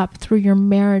built up through your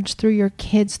marriage, through your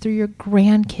kids, through your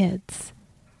grandkids.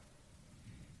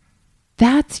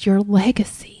 That's your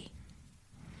legacy.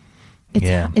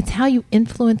 It's how you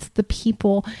influence the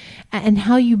people and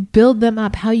how you build them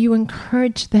up, how you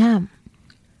encourage them.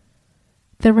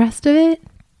 The rest of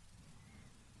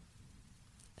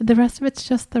it's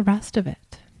just the rest of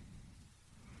it.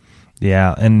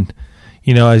 Yeah. And,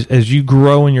 as you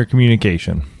grow in your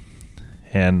communication,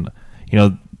 and,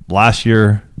 last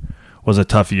year was a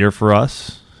tough year for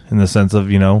us in the sense of,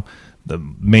 the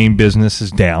main business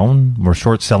is down. We're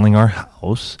short selling our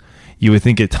house. You would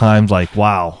think at times like,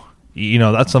 wow,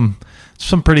 that's some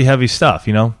pretty heavy stuff,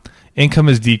 Income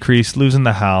has decreased, losing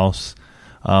the house,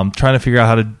 trying to figure out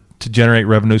how to generate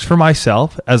revenues for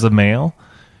myself as a male.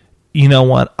 You know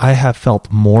what? I have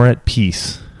felt more at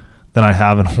peace than I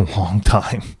have in a long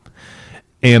time.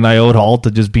 And I owe it all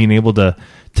to just being able to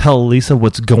tell Lisa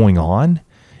what's going on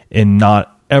and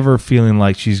not ever feeling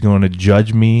like she's going to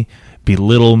judge me,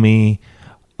 belittle me,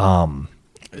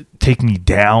 take me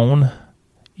down.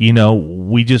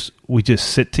 We just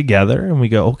sit together and we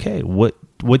go, okay,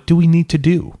 what do we need to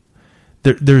do?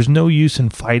 There's no use in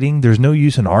fighting. There's no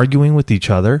use in arguing with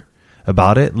each other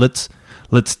about it.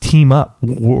 Let's team up.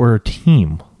 We're a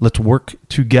team. Let's work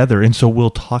together. And so we'll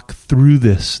talk through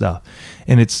this stuff.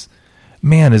 And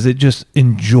is it just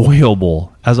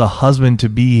enjoyable as a husband to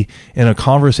be in a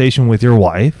conversation with your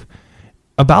wife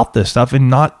about this stuff and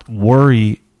not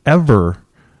worry ever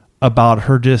about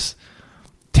her just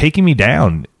taking me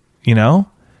down, you know?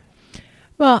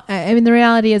 Well, I mean, the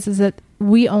reality is that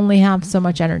we only have so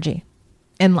much energy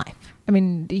in life. I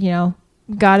mean, you know,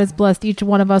 God has blessed each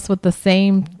one of us with the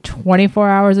same 24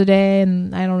 hours a day,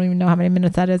 and I don't even know how many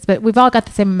minutes that is, but we've all got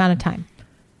the same amount of time.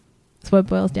 That's what it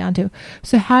boils down to.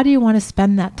 So how do you want to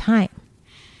spend that time?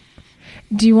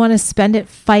 Do you want to spend it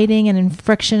fighting and in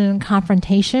friction and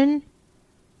confrontation?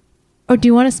 Or do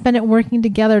you want to spend it working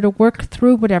together to work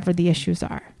through whatever the issues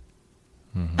are?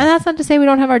 Mm-hmm. And that's not to say we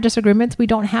don't have our disagreements. We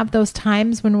don't have those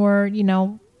times when we're, you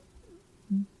know,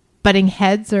 butting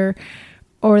heads or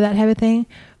that type of thing.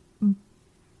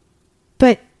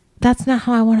 But that's not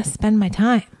how I want to spend my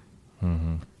time.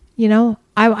 Mm-hmm. You know,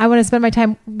 I want to spend my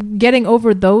time getting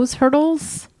over those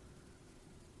hurdles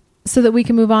so that we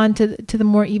can move on to the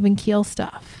more even keel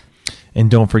stuff.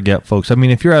 And don't forget, folks, I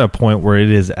mean, if you're at a point where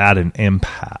it is at an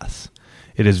impasse,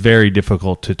 it is very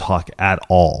difficult to talk at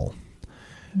all.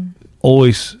 Mm-hmm.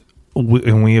 Always,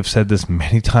 and we have said this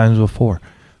many times before,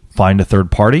 find a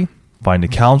third party, find a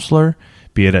counselor,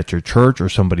 be it at your church or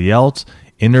somebody else,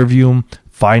 interview them,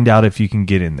 find out if you can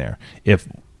get in there. If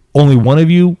only one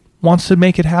of you wants to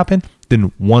make it happen,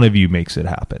 then one of you makes it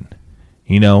happen.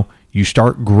 You know, you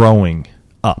start growing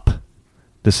up.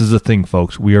 This is the thing,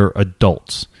 folks. We are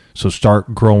adults. So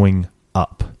start growing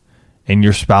up. And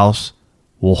your spouse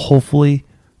will hopefully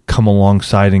come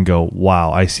alongside and go,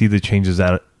 wow, I see the changes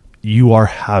that you are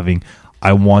having.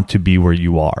 I want to be where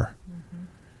you are. Mm-hmm.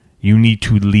 You need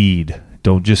to lead.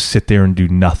 Don't just sit there and do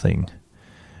nothing.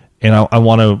 And I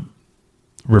want to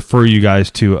refer you guys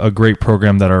to a great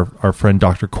program that our friend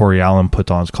Dr. Corey Allen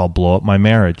puts on. It's called Blow Up My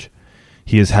Marriage.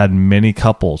 He has had many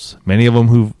couples, many of them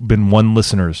who've been one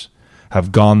listeners,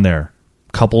 have gone there.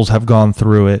 Couples have gone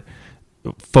through it.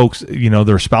 Folks, you know,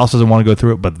 their spouse doesn't want to go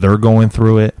through it, but they're going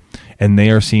through it, and they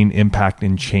are seeing impact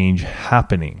and change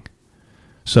happening.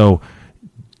 So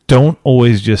don't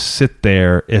always just sit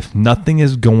there. If nothing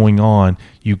is going on,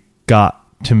 you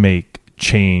got to make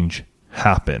change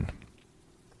happen.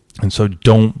 And so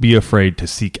don't be afraid to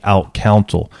seek out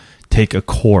counsel. Take a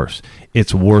course.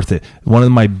 It's worth it. One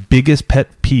of my biggest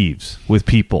pet peeves with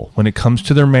people when it comes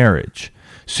to their marriage,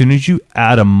 as soon as you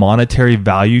add a monetary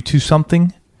value to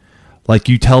something, like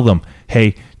you tell them,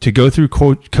 hey, to go through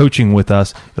coaching with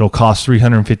us, it'll cost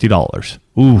 $350.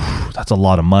 Ooh, that's a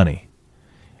lot of money.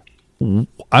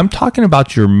 I'm talking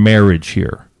about your marriage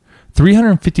here.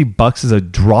 $350 is a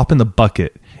drop in the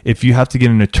bucket if you have to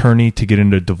get an attorney to get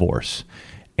into a divorce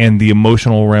and the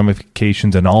emotional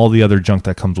ramifications and all the other junk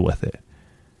that comes with it.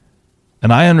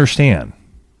 And I understand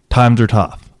times are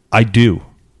tough. I do.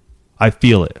 I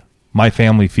feel it. My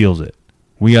family feels it.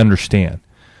 We understand.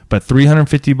 But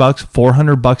 $350,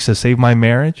 $400 to save my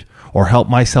marriage or help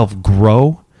myself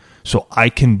grow so I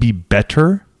can be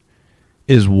better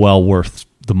is well worth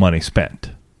the money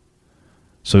spent.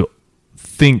 So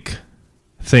think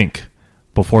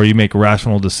before you make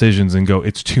rational decisions and go,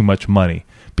 it's too much money.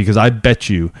 Because I bet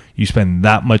you spend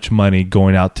that much money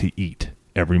going out to eat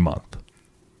every month.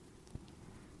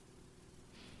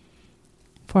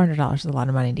 $400 is a lot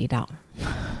of money to eat out.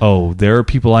 Oh, there are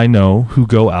people I know who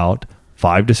go out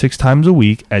 5 to 6 times a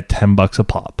week at $10 a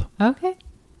pop. Okay.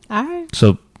 All right.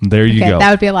 So there you go. That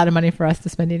would be a lot of money for us to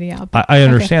spend eating out. I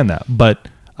understand that. But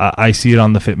I see it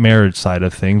on the fit marriage side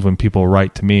of things when people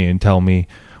write to me and tell me,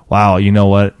 wow, you know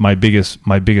what? My biggest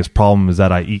problem is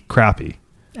that I eat crappy.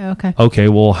 Okay. Okay,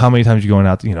 well, how many times are you going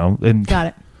out, and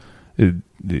got it.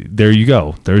 There you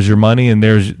go. There's your money, and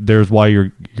there's why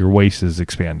your waist is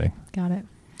expanding. Got it.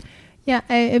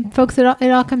 Yeah, folks, it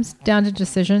all comes down to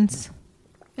decisions.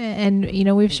 And,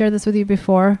 we've shared this with you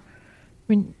before. I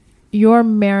mean, your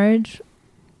marriage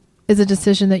is a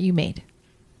decision that you made.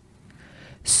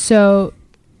 So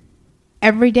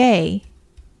every day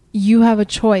you have a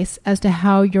choice as to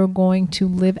how you're going to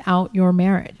live out your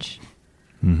marriage.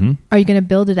 Mm-hmm. Are you going to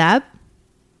build it up?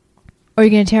 Or are you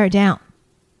going to tear it down?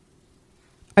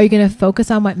 Are you going to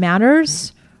focus on what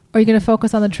matters? Or are you going to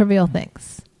focus on the trivial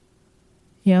things?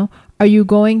 Are you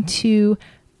going to,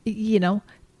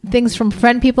 things from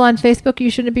friend people on Facebook you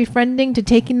shouldn't be friending, to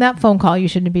taking that phone call you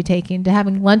shouldn't be taking, to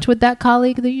having lunch with that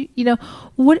colleague that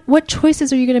what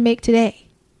choices are you going to make today?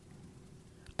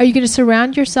 Are you going to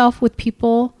surround yourself with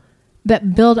people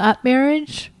that build up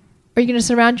marriage? Or are you going to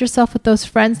surround yourself with those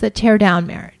friends that tear down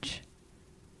marriage?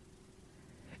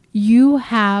 You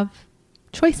have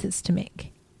choices to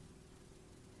make.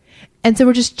 And so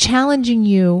we're just challenging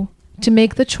you to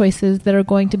make the choices that are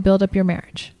going to build up your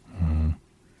marriage. Mm-hmm.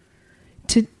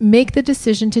 To make the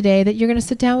decision today that you're going to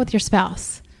sit down with your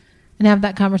spouse and have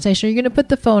that conversation. Or you're going to put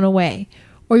the phone away.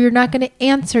 Or you're not going to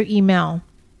answer email.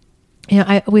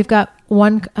 We've got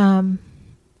one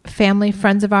family,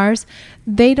 friends of ours,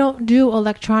 they don't do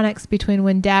electronics between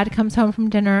when dad comes home from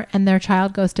dinner and their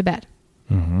child goes to bed.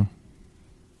 Mm-hmm.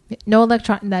 No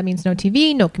electronic, that means no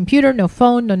TV, no computer, no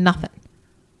phone, no nothing.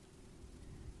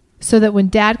 So that when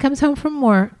dad comes home from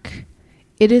work,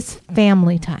 it is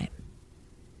family time.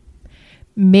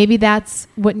 Maybe that's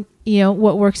what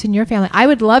works in your family. I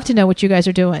would love to know what you guys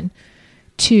are doing.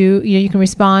 You can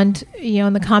respond,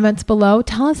 in the comments below.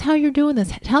 Tell us how you're doing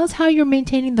this. Tell us how you're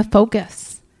maintaining the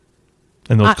focus.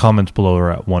 And those comments below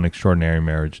are at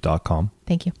oneextraordinarymarriage.com.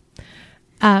 Thank you.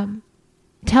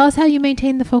 Tell us how you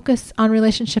maintain the focus on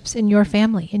relationships in your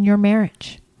family, in your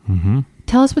marriage. Mm-hmm.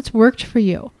 Tell us what's worked for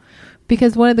you.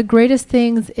 Because one of the greatest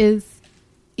things is,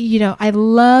 I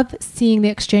love seeing the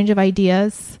exchange of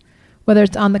ideas, whether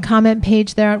it's on the comment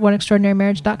page there at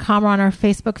oneextraordinarymarriage.com or on our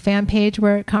Facebook fan page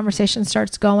where conversation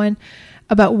starts going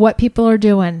about what people are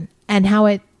doing and how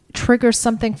it triggers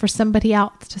something for somebody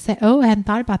else to say, oh, I hadn't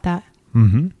thought about that.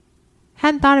 Mm-hmm.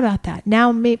 Hadn't thought about that.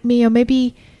 Now,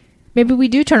 maybe we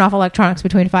do turn off electronics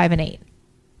between 5 and 8.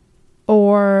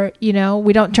 Or,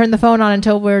 we don't turn the phone on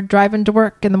until we're driving to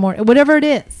work in the morning. Whatever it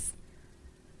is.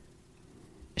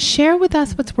 Share with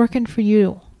us what's working for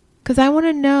you. Because I want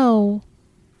to know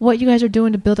what you guys are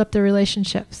doing to build up the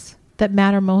relationships that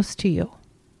matter most to you.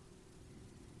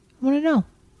 I want to know.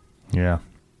 Yeah.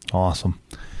 Awesome.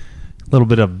 A little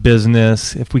bit of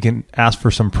business. If we can ask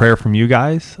for some prayer from you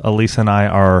guys, Elisa and I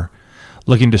are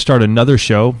looking to start another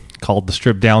show called The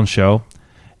Strip Down Show.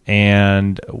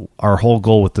 And our whole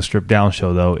goal with The Strip Down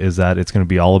Show, though, is that it's going to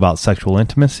be all about sexual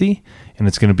intimacy, and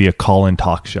it's going to be a call-in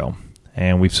talk show.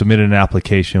 And we've submitted an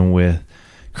application with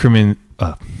Christian.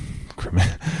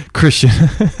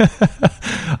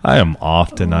 I am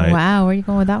off tonight. Wow, where are you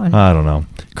going with that one? I don't know.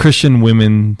 Christian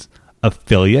Women's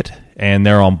Affiliate, and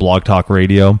they're on Blog Talk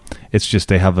Radio. It's just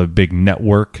they have a big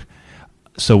network.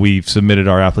 So we've submitted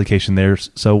our application there.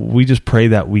 So we just pray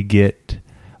that we get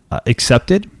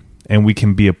accepted and we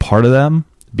can be a part of them,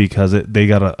 because they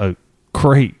got a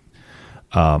great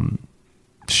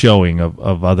showing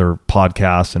of other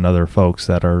podcasts and other folks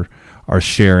that are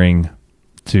sharing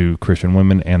to Christian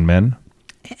women and men.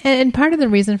 And part of the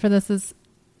reason for this is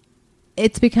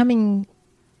it's becoming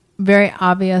very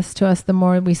obvious to us the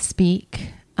more we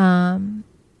speak, the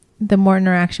more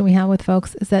interaction we have with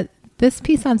folks, is that this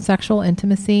piece on sexual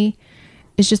intimacy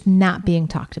is just not being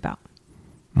talked about.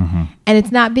 Mm-hmm. And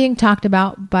it's not being talked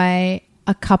about by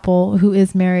a couple who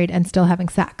is married and still having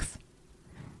sex.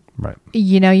 Right.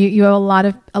 You have a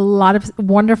lot of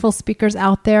wonderful speakers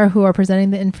out there who are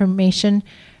presenting the information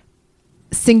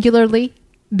singularly.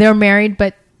 They're married,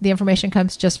 but the information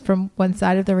comes just from one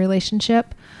side of the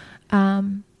relationship.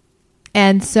 And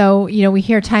so, we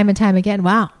hear time and time again,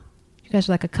 wow, you guys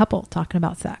are like a couple talking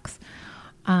about sex,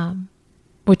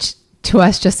 which to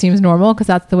us just seems normal because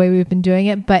that's the way we've been doing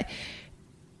it. But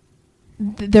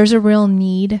there's a real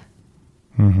need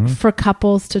mm-hmm. for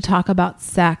couples to talk about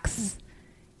sex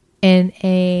in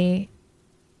a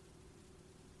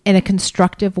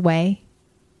constructive way.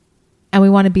 And we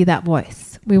want to be that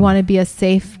voice. We want to be a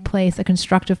safe place, a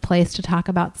constructive place to talk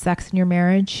about sex in your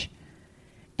marriage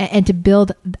and to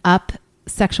build up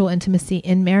sexual intimacy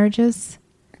in marriages.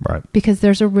 Right. Because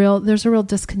there's a real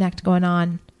disconnect going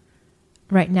on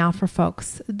right now for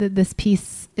folks. This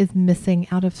piece is missing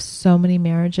out of so many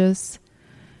marriages.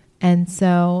 And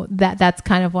so that's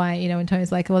kind of why, when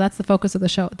Tony's like, well, that's the focus of the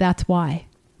show. That's why.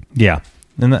 Yeah.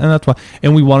 And that's why.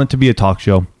 And we want it to be a talk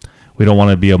show. We don't want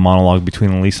to be a monologue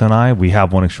between Elisa and I. We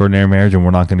have One Extraordinary Marriage, and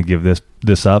we're not going to give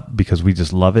this up because we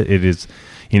just love it. It is,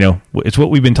 it's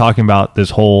what we've been talking about this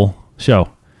whole show.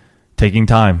 Taking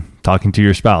time, talking to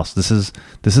your spouse. This is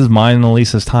mine and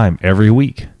Elisa's time every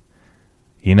week.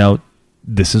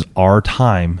 This is our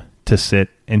time to sit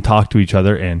and talk to each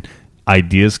other, and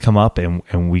ideas come up,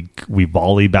 and we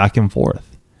volley back and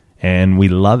forth, and we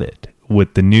love it.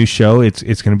 With the new show, it's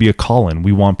going to be a call-in.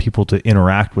 We want people to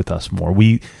interact with us more.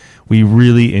 We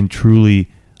really and truly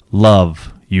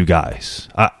love you guys.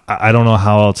 I don't know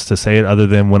how else to say it other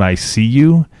than when I see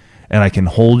you and I can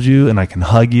hold you and I can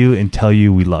hug you and tell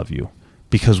you we love you,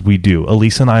 because we do.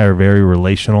 Elisa and I are very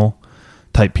relational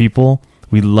type people.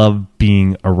 We love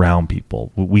being around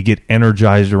people. We get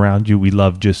energized around you. We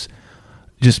love just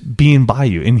being by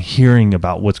you and hearing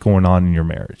about what's going on in your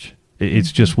marriage.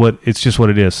 It's just what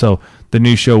it is. So the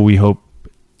new show, we hope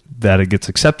that it gets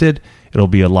accepted. It'll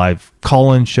be a live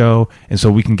call-in show, and so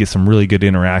we can get some really good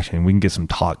interaction. We can get some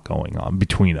talk going on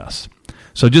between us.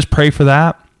 So just pray for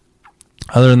that.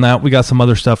 Other than that, we got some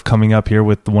other stuff coming up here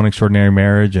with the One Extraordinary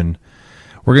Marriage, and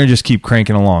we're going to just keep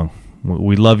cranking along.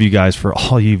 We love you guys for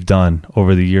all you've done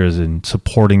over the years and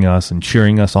supporting us and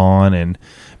cheering us on and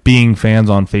being fans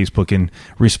on Facebook and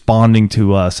responding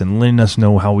to us and letting us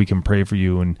know how we can pray for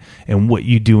you and what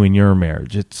you do in your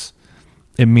marriage.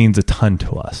 It means a ton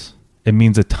to us. It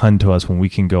means a ton to us when we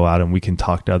can go out and we can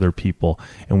talk to other people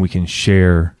and we can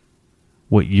share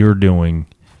what you're doing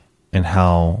and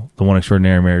how the One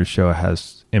Extraordinary Marriage Show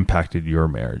has impacted your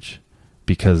marriage,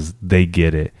 because they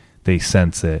get it, they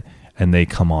sense it, and they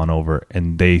come on over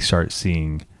and they start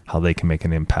seeing how they can make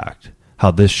an impact,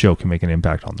 how this show can make an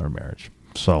impact on their marriage.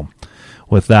 So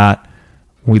with that,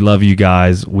 we love you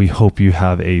guys. We hope you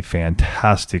have a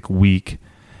fantastic week.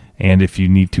 And if you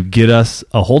need to get us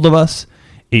a hold of us,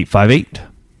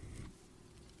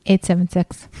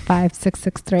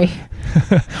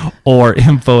 856-566-3 or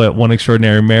info at One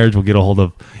Extraordinary Marriage. We'll get a hold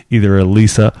of either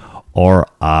Elisa or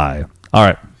I. All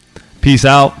right. Peace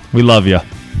out. We love you.